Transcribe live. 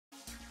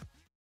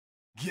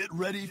Get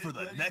ready for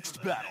the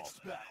next battle.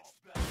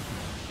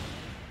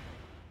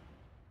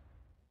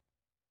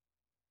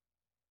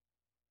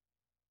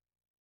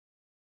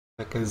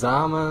 The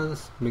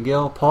Kazamas,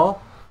 Miguel,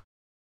 Paul.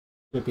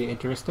 Should be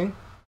interesting.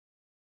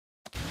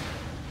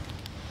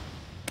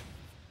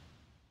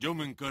 Yo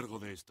me encargo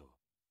de esto.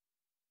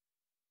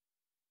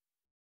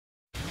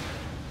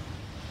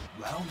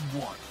 Round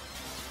one.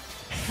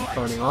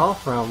 Starting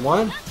off, round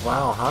one.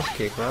 Wow, hop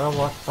kick right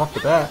off the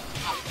bat.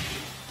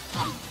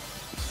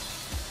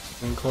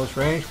 In close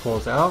range,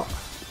 pulls out.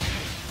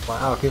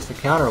 Wow, gets the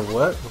counter.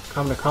 What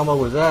kind of combo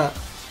was that?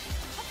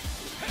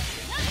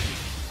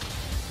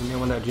 And then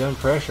when that jump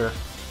pressure,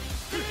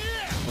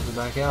 pulls it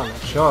back out and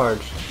that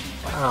charge.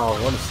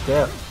 Wow, what a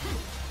step.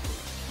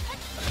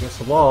 Against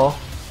the wall.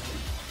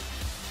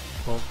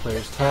 Both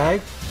players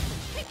tag.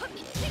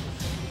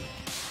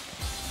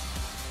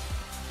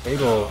 They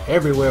go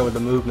everywhere with the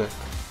movement.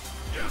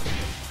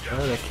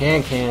 Oh, the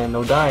can,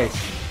 no dice.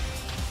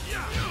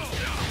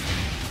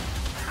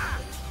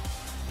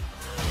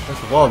 That's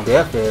the wall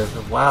depth is.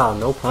 Wow,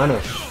 no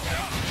punish.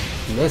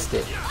 Missed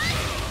it.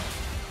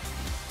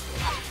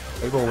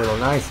 They go with a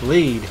nice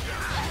lead.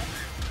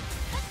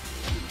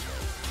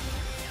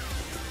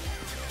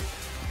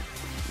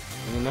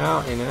 In and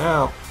out, in and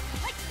out.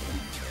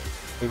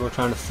 They go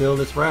trying to seal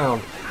this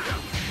round.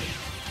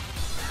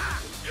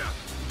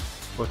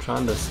 We're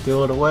trying to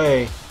steal it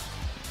away.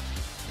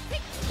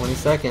 20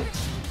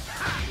 seconds.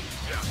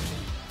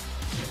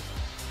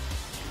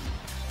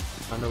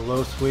 On the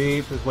low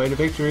sweep, his way to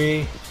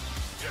victory.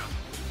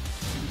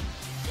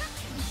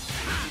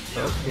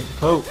 Oh, get the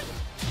poke.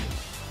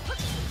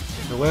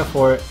 He went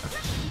for it.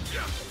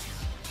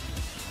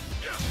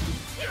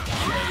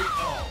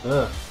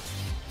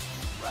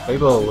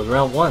 Fabo with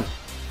round one.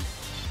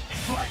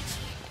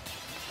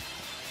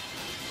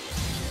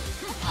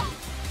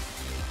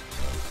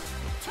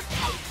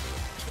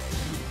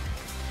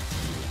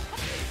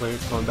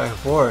 Players going back and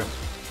forth.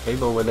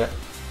 Fabo with it.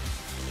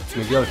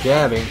 Miguel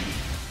jabbing.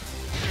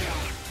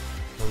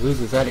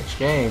 Loses that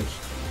exchange.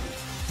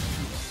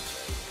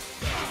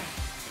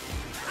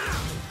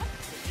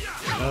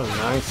 Oh,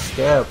 nice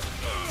step.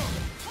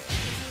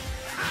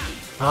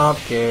 Hop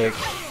kick.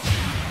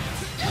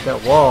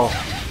 That wall.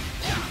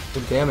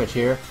 Good damage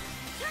here.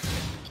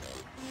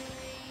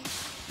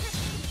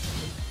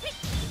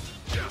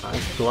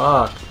 Nice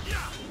block.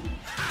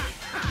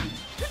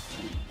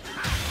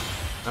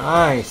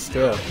 Nice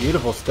step.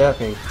 Beautiful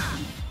stepping.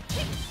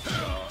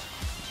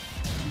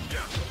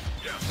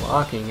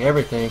 Blocking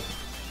everything.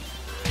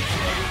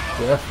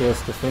 Death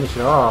fist to finish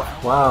it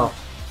off. Wow.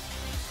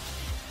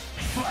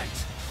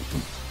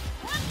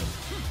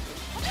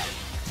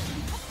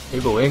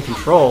 Fabo in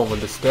control with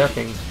the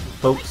stepping.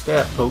 Poke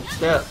step, poke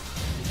step.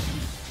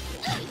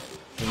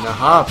 And the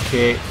hop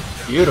kick.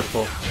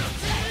 Beautiful.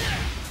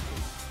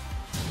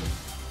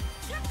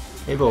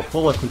 Fabo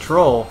full of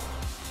control.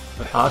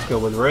 But Oscar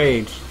with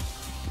rage.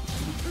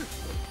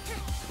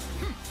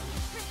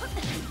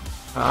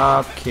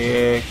 Hop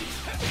kick.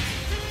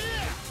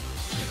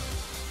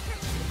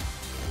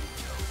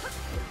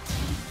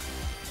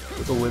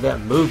 With that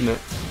movement.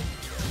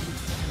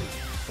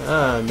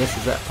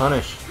 Misses that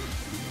punish.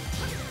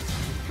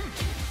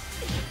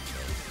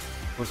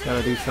 We've got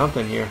to do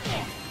something here.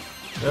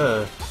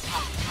 And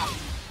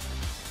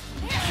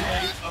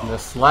the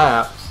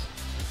slaps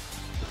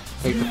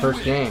take the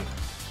first game.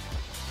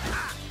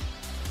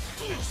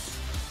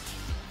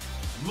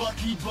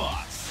 Lucky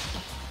boss.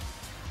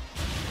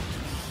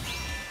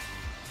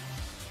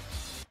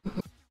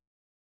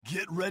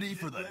 Get ready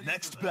for the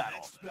next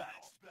battle.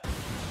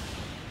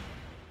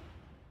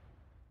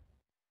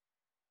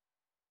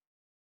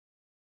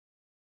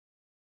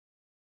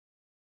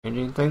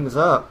 Changing things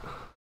up.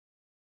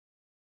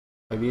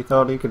 Maybe he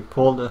thought he could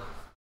pull the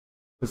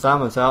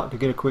Kazamas out to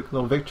get a quick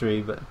little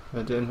victory, but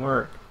that didn't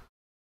work.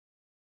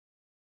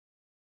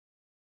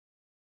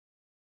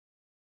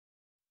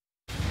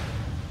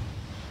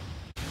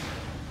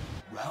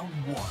 Round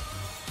one.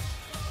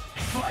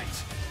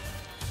 Fight.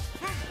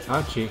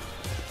 Hachi.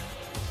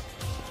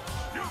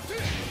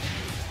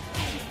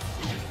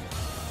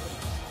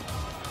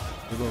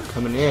 People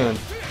coming in,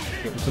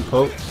 getting some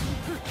pokes.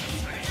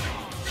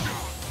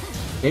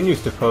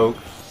 Continues to poke,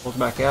 pulls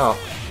back out.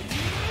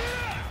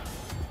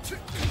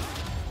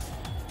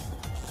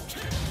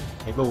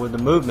 Able with the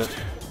movement.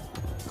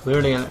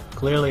 Clearly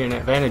an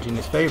advantage in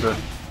his favor.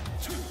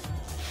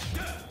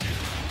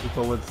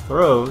 People with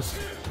throws.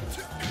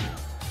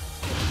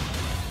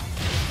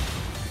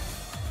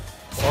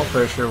 Ball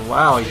pressure,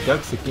 wow, he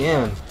ducks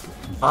again.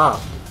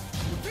 Pop.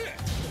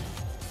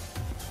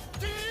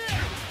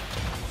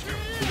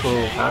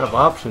 People out of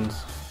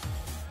options.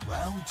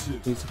 Round two.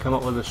 Needs to come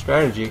up with a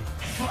strategy.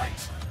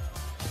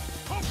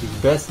 He's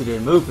vested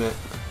in movement.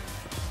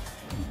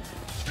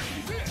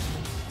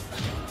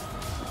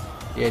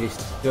 Yet he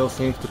still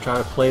seems to try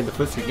to play the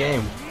footsie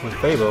game with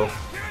Fabo.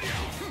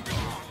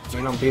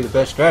 May not be the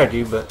best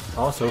strategy, but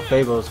also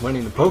Fabo's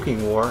winning the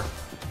poking war.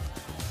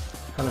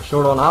 Kind of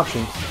short on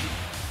options.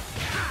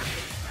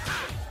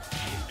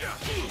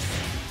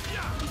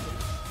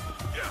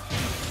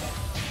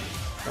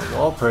 That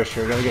wall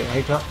pressure, gotta get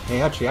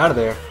Heihachi out of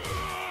there.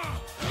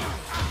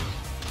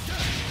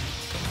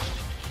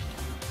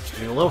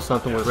 And a little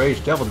something with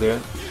Rage Devil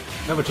did.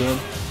 Double chin.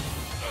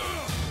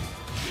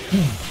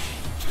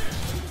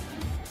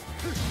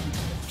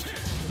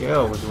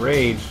 Yo, with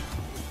Rage,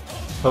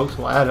 folks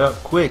will add up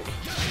quick.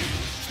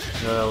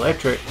 The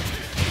electric.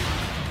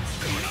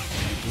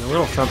 And a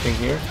little something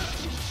here.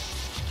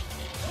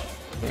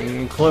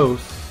 Hanging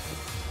close.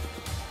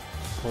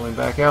 Pulling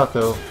back out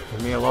though.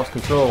 He may have lost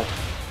control.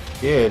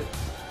 Did.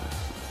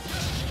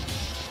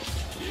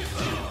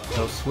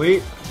 So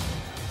sweet.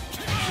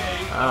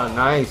 Ah,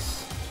 nice.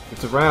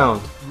 It's a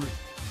round.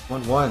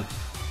 1-1.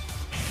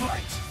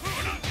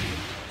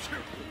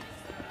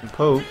 And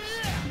pokes.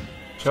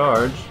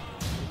 Charge.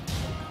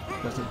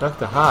 Doesn't duck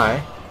the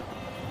high.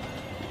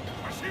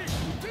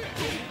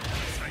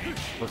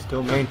 While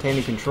still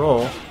maintaining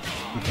control.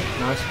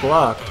 Nice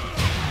block.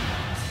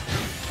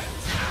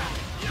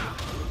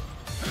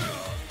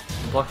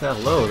 Block that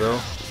low though.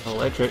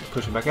 Electric,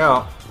 push it back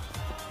out.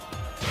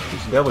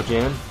 Just double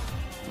jam.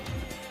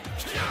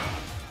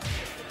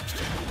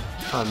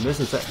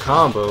 Misses that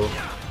combo.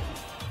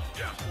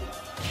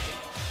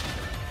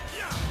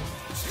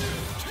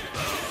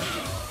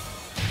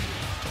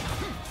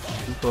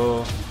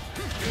 People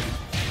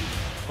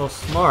so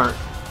smart.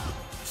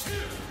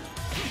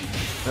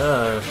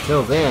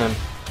 Till then,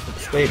 it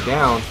stayed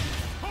down.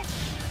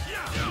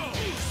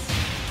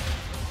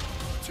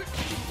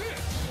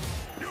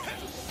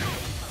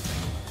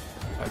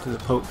 Back to the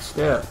poke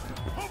step.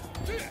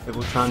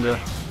 People trying to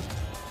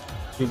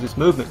use this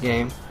movement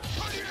game.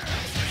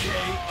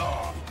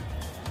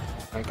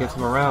 That gets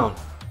him around.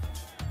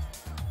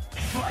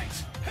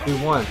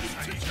 2-1.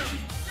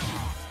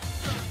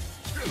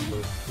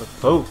 The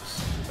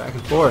pokes back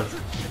and forth.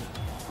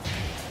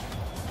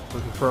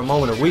 Looking for a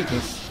moment of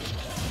weakness.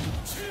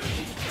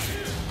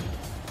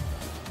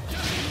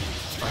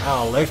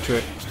 Wow,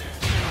 electric.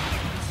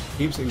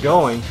 Keeps it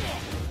going.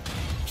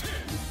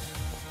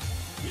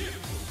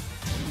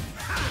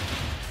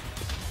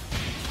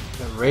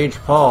 That Rage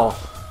Paul.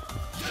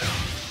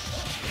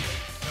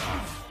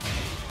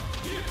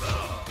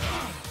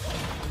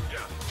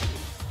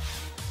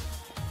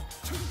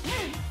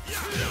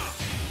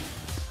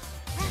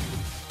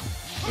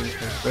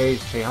 Rage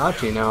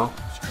Heihachi now.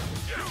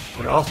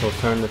 Could also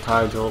turn the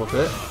tides a little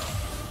bit.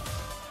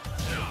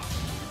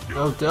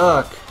 No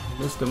duck.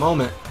 Missed a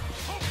moment.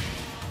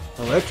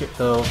 Electric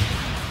though.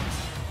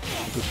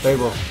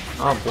 ITGFabo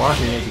not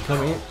blocking as he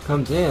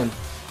comes in.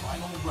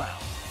 Final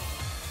round.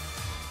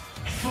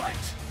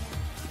 Fight.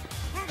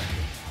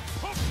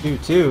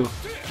 2-2.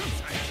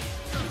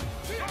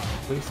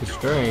 Release the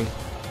string.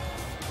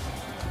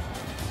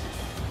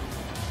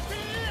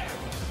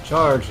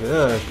 Charge.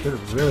 Could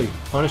have really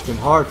punished him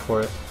hard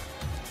for it.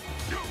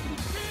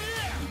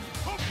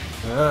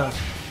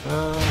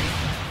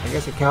 I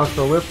guess it counts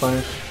for a whip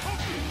punish.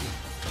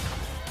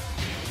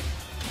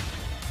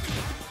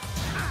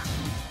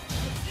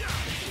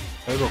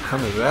 Fabo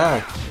coming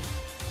back.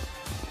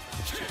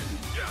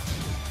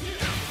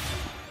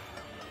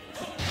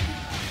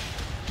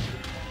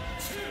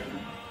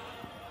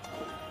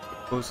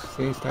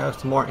 Seems to have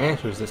some more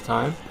answers this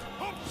time.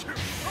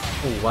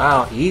 Oh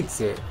wow,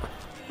 eats it.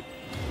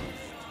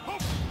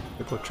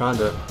 People trying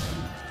to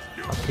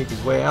kick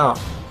his way out.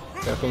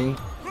 Stepping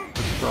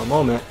for a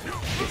moment.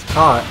 Gets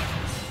caught.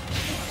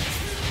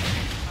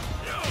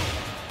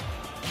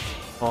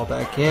 Fall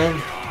back in.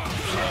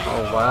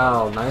 Oh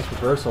wow, nice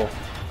reversal.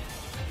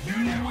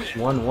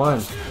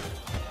 1-1.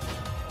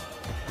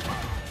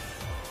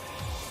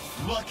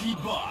 Lucky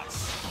boss.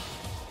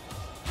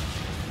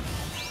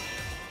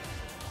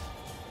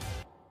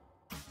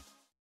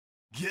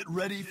 Get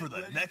ready for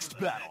the next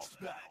battle.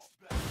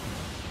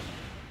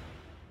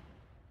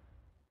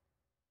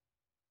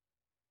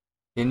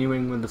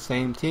 Continuing with the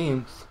same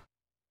teams.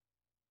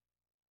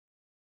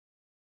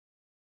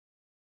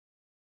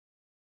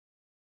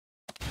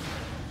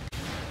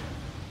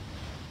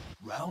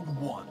 Round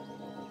 1.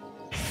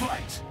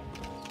 Fight.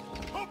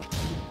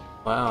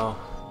 Wow.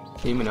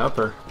 Demon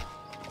upper.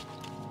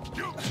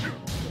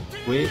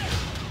 Sweet.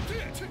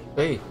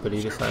 Safe, but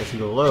he decides to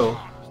go low.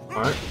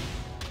 Smart.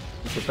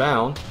 It's a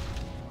bound.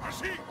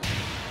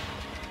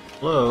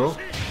 Low.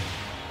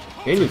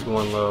 Katie's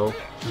going low.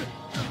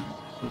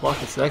 Block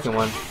the second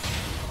one.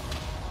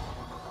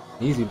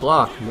 Easy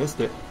block.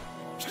 Missed it.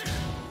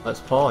 Let's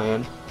Paul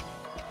in.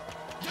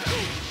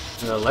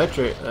 The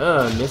electric.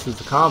 Misses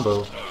the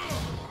combo.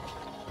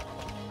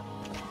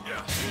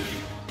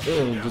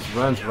 It just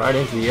runs right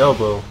into the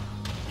elbow.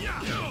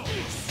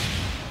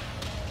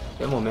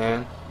 Come on,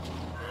 man.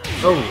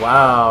 Oh,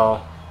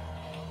 wow.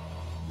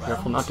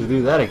 Careful not to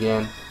do that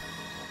again.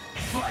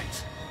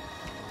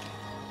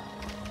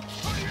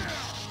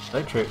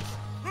 Electric.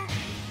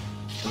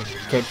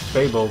 Catch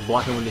Fabo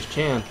blocking with his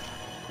chin.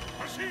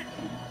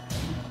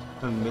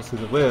 And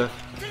misses a whiff.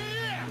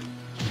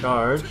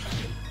 Charge.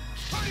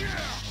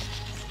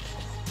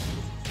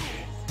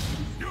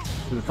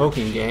 To the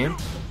poking game.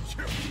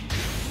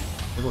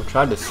 Fabo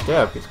tried to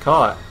step, gets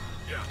caught.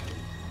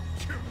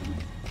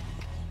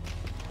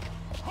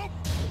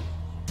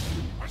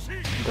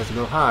 Doesn't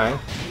go high.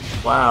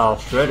 Wow,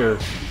 Shredder.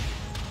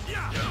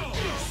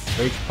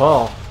 Rage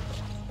Paul.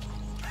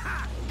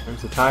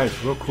 There's the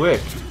tires real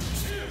quick.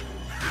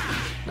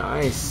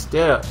 Nice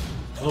step.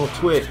 A little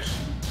twitch.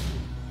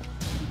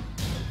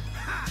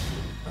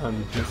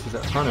 Misses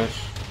that punish.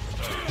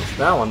 Gets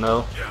that one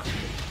though.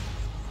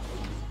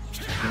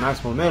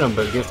 Nice momentum,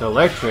 but gets the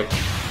electric.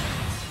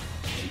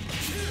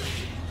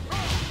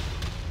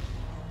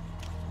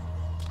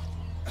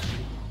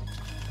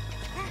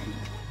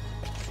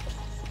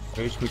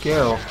 Rage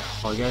Miguel.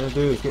 All you gotta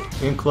do is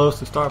get in close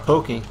and start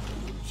poking.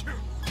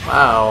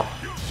 Wow.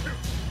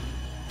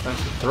 That's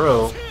a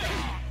throw.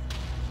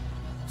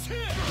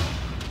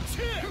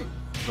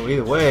 So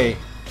either way,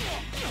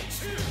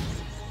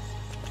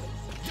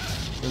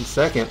 10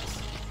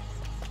 seconds.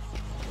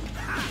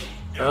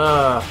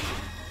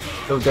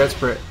 So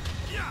desperate.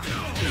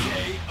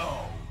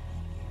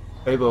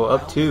 Fabo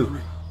up 2.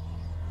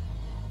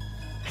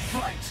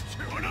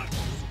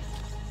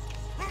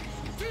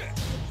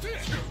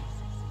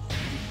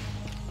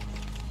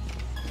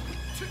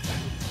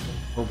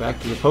 Go back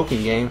to the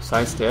poking game,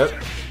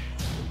 sidestep.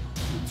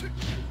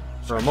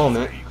 For a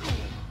moment.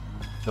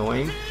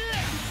 Annoying.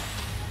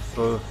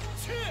 So,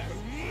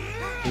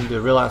 need to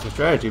realize the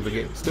strategy, but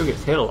still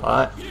gets hit a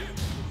lot.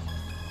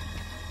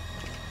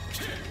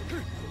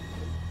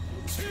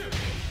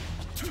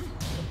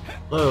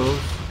 Lows.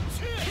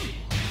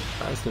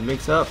 Tries to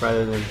mix up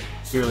rather than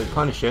purely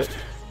punish it.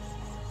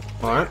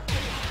 Smart.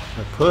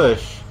 A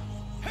push.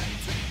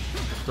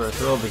 Just for a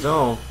throw of his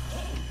own.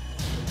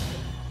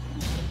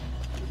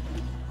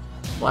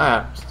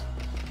 Collapsed.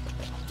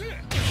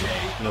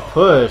 And a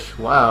push.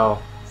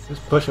 Wow.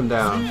 Just push him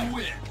down.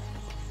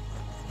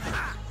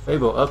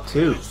 Fabo up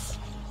 2.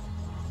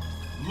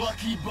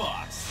 Lucky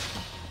box.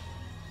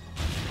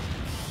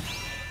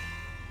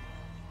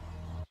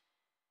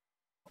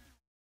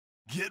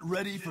 Get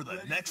ready for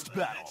the next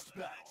battle.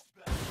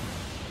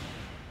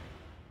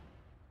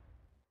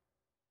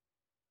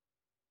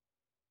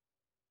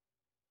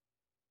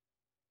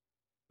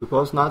 We're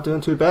both not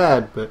doing too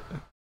bad, but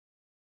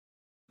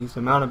needs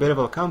to mount a bit of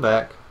a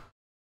comeback.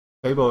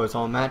 Fabo is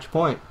on match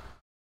point.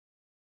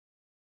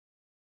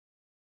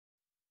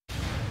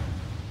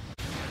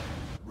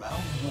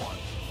 Round 1.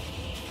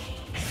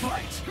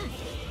 Fight.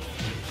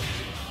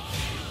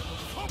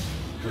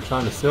 We're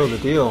trying to seal the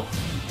deal.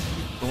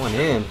 Going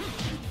in.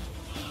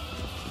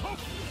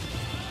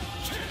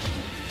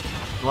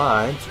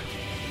 Slide.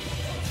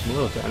 A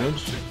little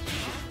damage.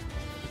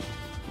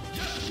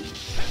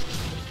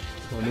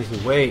 Well, needs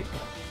to wait.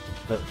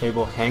 Let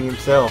Fabo hang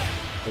himself.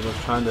 Fabo's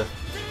trying to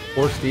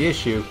force the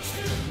issue.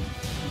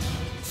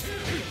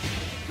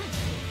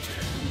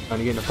 Trying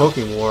to get in a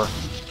poking war.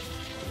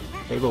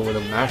 Fabo with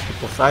a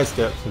masterful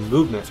sidesteps and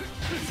movement.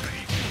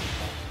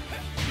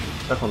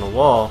 Stuck on the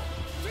wall.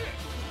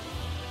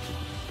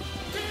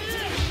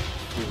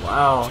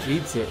 Wow,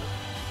 eats it.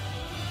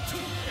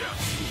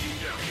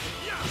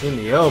 It's in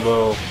the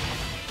elbow.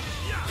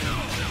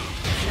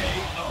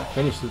 That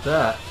finishes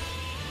that.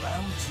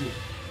 Round 2.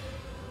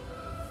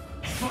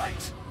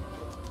 Fight.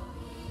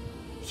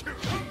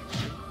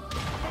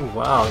 Oh,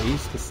 wow,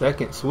 eats the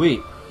second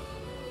sweep.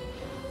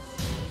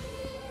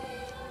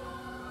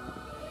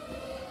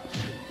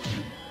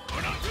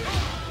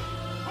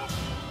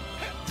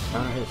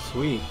 Counter hit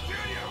sweep.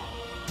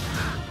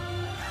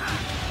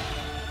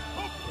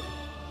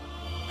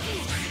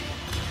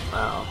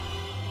 Wow.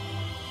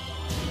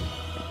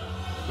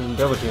 And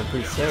double jump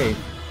pretty safe.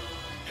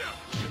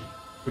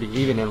 Pretty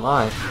even in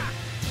life.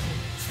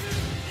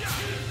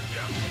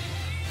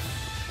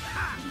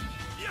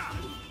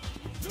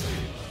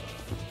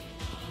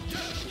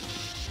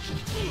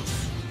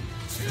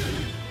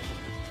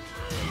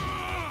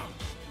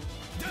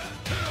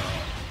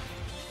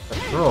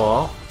 A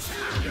draw.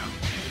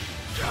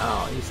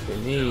 Wow, he's the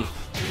knee.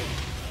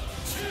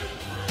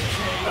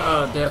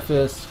 Oh, death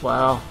fist.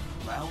 Wow.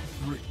 Round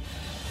 3.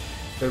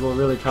 Fabo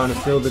really trying to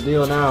seal the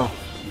deal now.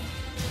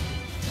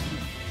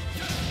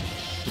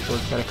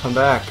 People's gotta come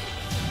back.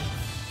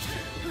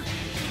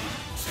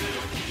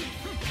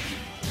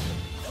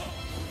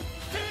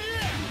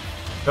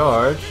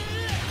 Charge.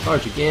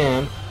 Charge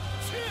again.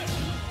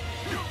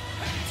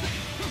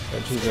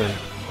 Edges in.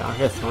 Down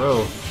here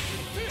throw.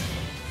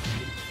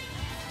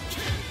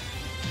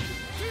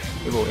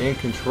 Fabo in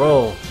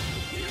control.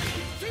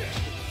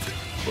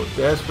 We're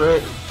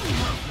desperate.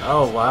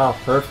 Oh wow,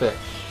 perfect.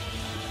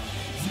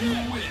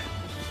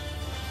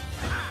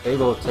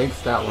 Fabo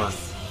takes that one.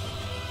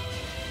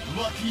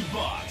 Lucky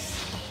box.